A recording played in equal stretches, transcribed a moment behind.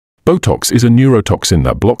Botox is a neurotoxin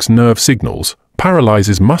that blocks nerve signals,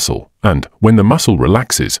 paralyzes muscle, and, when the muscle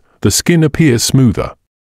relaxes, the skin appears smoother.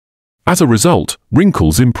 As a result,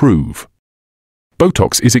 wrinkles improve.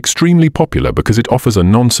 Botox is extremely popular because it offers a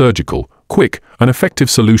non-surgical, quick, and effective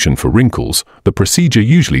solution for wrinkles. The procedure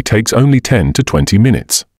usually takes only 10 to 20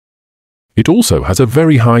 minutes. It also has a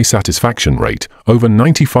very high satisfaction rate. Over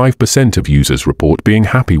 95% of users report being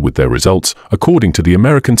happy with their results, according to the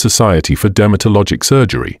American Society for Dermatologic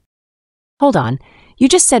Surgery. Hold on, you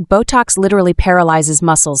just said Botox literally paralyzes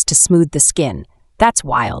muscles to smooth the skin. That's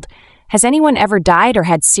wild. Has anyone ever died or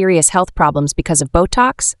had serious health problems because of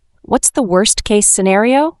Botox? What's the worst-case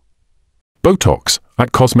scenario? Botox,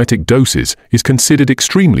 at cosmetic doses, is considered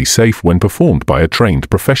extremely safe when performed by a trained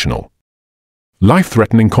professional.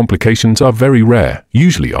 Life-threatening complications are very rare,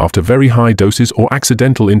 usually after very high doses or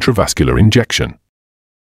accidental intravascular injection.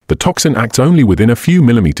 The toxin acts only within a few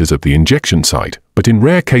millimeters of the injection site, but in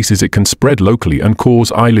rare cases it can spread locally and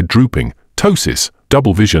cause eyelid drooping, ptosis,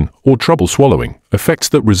 double vision, or trouble swallowing, effects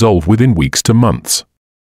that resolve within weeks to months.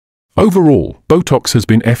 Overall, Botox has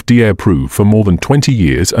been FDA approved for more than 20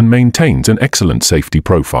 years and maintains an excellent safety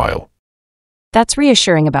profile. That's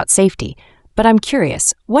reassuring about safety, but I'm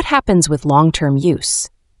curious, what happens with long-term use?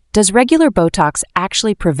 Does regular Botox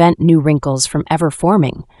actually prevent new wrinkles from ever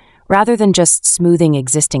forming, rather than just smoothing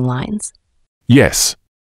existing lines? Yes.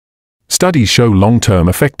 Studies show long-term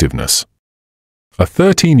effectiveness. A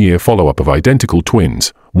 13-year follow-up of identical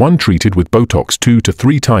twins, one treated with Botox 2 to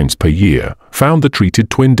 3 times per year, found the treated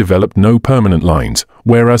twin developed no permanent lines,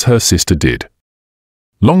 whereas her sister did.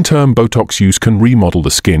 Long-term Botox use can remodel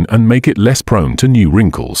the skin and make it less prone to new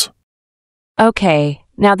wrinkles. Okay,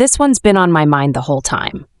 now this one's been on my mind the whole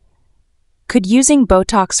time. Could using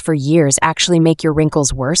Botox for years actually make your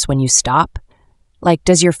wrinkles worse when you stop? Like,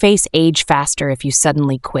 does your face age faster if you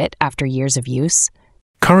suddenly quit after years of use?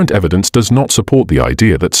 Current evidence does not support the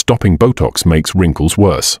idea that stopping Botox makes wrinkles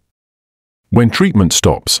worse. When treatment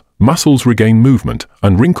stops, muscles regain movement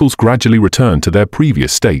and wrinkles gradually return to their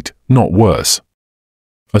previous state, not worse.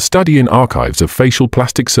 A study in Archives of Facial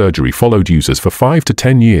Plastic Surgery followed users for 5 to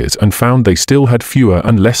 10 years and found they still had fewer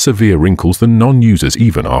and less severe wrinkles than non-users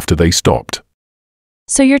even after they stopped.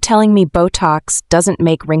 So you're telling me Botox doesn't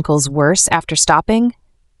make wrinkles worse after stopping?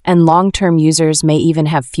 And long-term users may even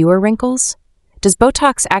have fewer wrinkles? Does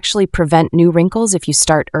Botox actually prevent new wrinkles if you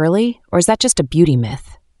start early, or is that just a beauty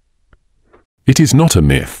myth? It is not a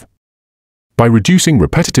myth. By reducing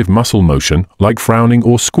repetitive muscle motion, like frowning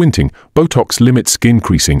or squinting, Botox limits skin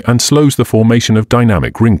creasing and slows the formation of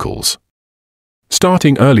dynamic wrinkles.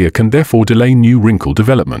 Starting earlier can therefore delay new wrinkle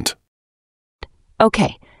development.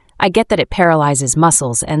 Okay, I get that it paralyzes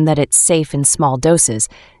muscles and that it's safe in small doses,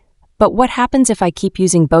 but what happens if I keep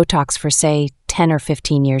using Botox for, say, 10 or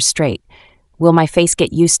 15 years straight? Will my face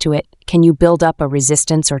get used to it? Can you build up a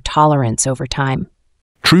resistance or tolerance over time?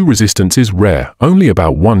 True resistance is rare. Only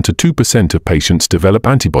about 1 to 2% of patients develop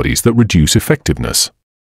antibodies that reduce effectiveness.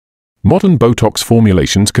 Modern Botox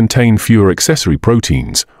formulations contain fewer accessory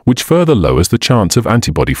proteins, which further lowers the chance of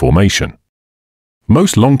antibody formation.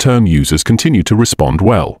 Most long-term users continue to respond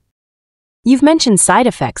well. You've mentioned side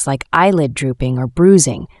effects like eyelid drooping or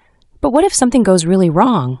bruising, but what if something goes really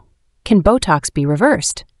wrong? Can Botox be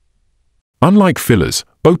reversed? Unlike fillers,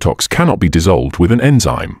 Botox cannot be dissolved with an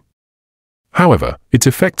enzyme. However, its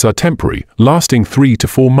effects are temporary, lasting 3 to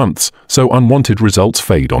 4 months, so unwanted results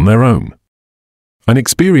fade on their own. An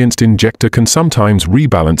experienced injector can sometimes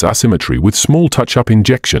rebalance asymmetry with small touch-up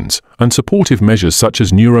injections, and supportive measures such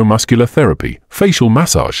as neuromuscular therapy, facial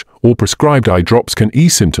massage, or prescribed eye drops can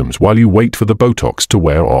ease symptoms while you wait for the Botox to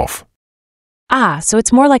wear off. Ah, so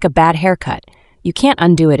it's more like a bad haircut. You can't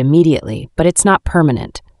undo it immediately, but it's not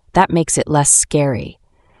permanent. That makes it less scary.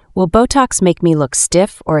 Will Botox make me look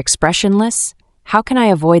stiff or expressionless? How can I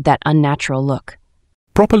avoid that unnatural look?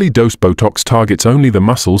 Properly dosed Botox targets only the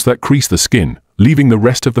muscles that crease the skin, leaving the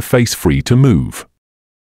rest of the face free to move.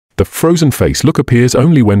 The frozen face look appears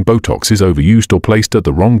only when Botox is overused or placed at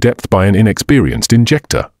the wrong depth by an inexperienced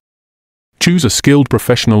injector. Choose a skilled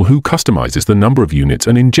professional who customizes the number of units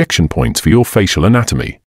and injection points for your facial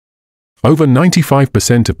anatomy. Over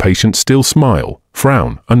 95% of patients still smile,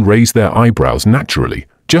 frown, and raise their eyebrows naturally,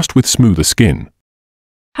 just with smoother skin.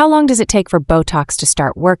 How long does it take for Botox to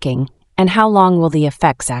start working, and how long will the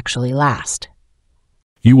effects actually last?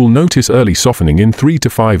 You will notice early softening in 3 to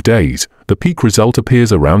 5 days. The peak result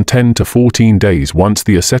appears around 10 to 14 days once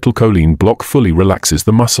the acetylcholine block fully relaxes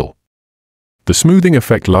the muscle. The smoothing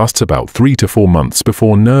effect lasts about 3 to 4 months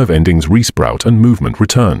before nerve endings resprout and movement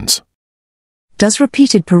returns. Does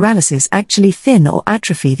repeated paralysis actually thin or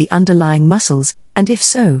atrophy the underlying muscles, and if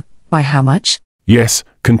so, by how much? Yes,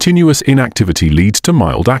 continuous inactivity leads to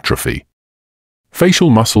mild atrophy. Facial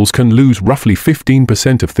muscles can lose roughly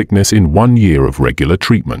 15% of thickness in 1 year of regular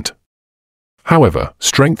treatment. However,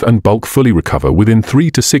 strength and bulk fully recover within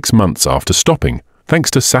 3 to 6 months after stopping,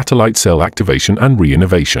 thanks to satellite cell activation and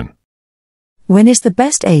reinnervation. When is the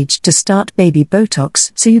best age to start baby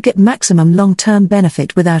Botox so you get maximum long-term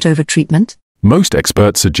benefit without overtreatment? Most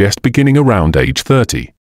experts suggest beginning around age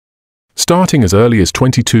 30. Starting as early as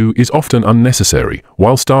 22 is often unnecessary,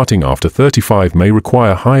 while starting after 35 may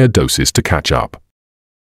require higher doses to catch up.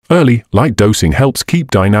 Early, light dosing helps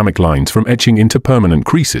keep dynamic lines from etching into permanent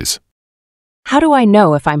creases. How do I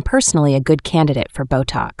know if I'm personally a good candidate for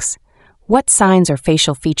Botox? What signs or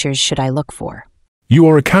facial features should I look for? You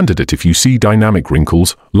are a candidate if you see dynamic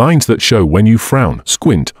wrinkles, lines that show when you frown,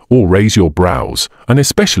 squint, or raise your brows, and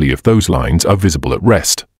especially if those lines are visible at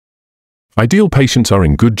rest. Ideal patients are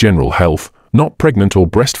in good general health, not pregnant or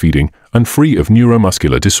breastfeeding, and free of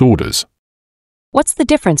neuromuscular disorders. What's the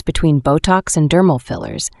difference between Botox and dermal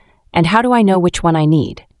fillers, and how do I know which one I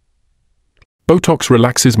need? Botox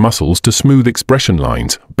relaxes muscles to smooth expression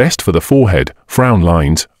lines, best for the forehead, frown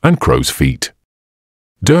lines, and crow's feet.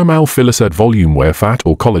 Dermal fillers add volume where fat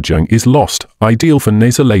or collagen is lost, ideal for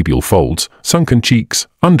nasolabial folds, sunken cheeks,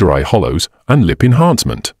 under-eye hollows, and lip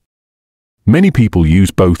enhancement. Many people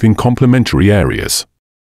use both in complementary areas.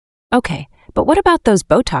 Okay, but what about those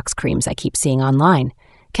Botox creams I keep seeing online?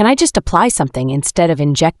 Can I just apply something instead of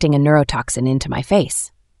injecting a neurotoxin into my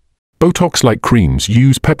face? Botox-like creams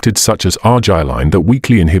use peptides such as arginine that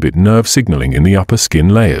weakly inhibit nerve signaling in the upper skin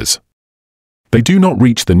layers. They do not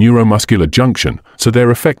reach the neuromuscular junction, so their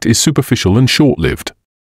effect is superficial and short-lived.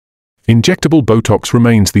 Injectable Botox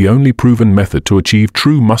remains the only proven method to achieve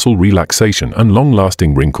true muscle relaxation and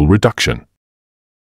long-lasting wrinkle reduction.